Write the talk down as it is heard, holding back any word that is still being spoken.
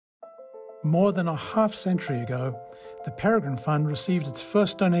More than a half-century ago, the Peregrine Fund received its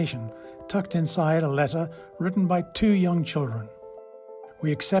first donation, tucked inside a letter written by 2 young children.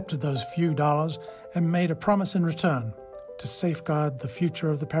 We accepted those few dollars and made a promise in return to safeguard the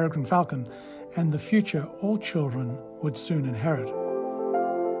future of the Peregrine Falcon and the future all children would soon inherit.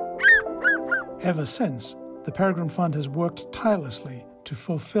 Ever since, the Peregrine Fund has worked tirelessly to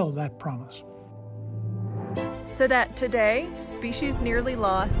fulfill that promise. So that today, species nearly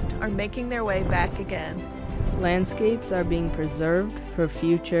lost are making their way back again. Landscapes are being preserved for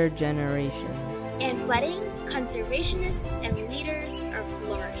future generations. And budding conservationists and leaders are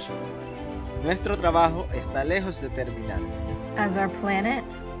flourishing. Nuestro trabajo está lejos de terminar. As our planet,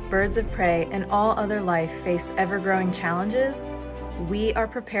 birds of prey, and all other life face ever-growing challenges, we are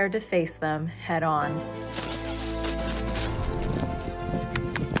prepared to face them head-on.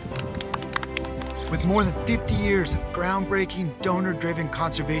 With more than 50 years of groundbreaking, donor-driven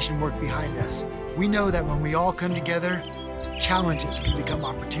conservation work behind us, we know that when we all come together, challenges can become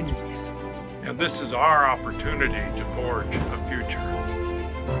opportunities. And this is our opportunity to forge a future.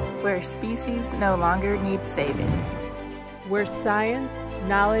 Where species no longer need saving. Where science,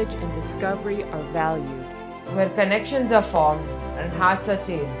 knowledge, and discovery are valued. Where connections are formed and hearts are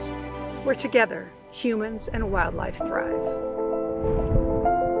changed. Where together, humans and wildlife thrive.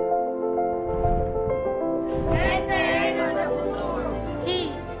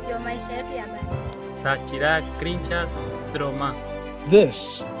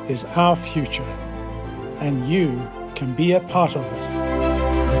 This is our future, and you can be a part of it.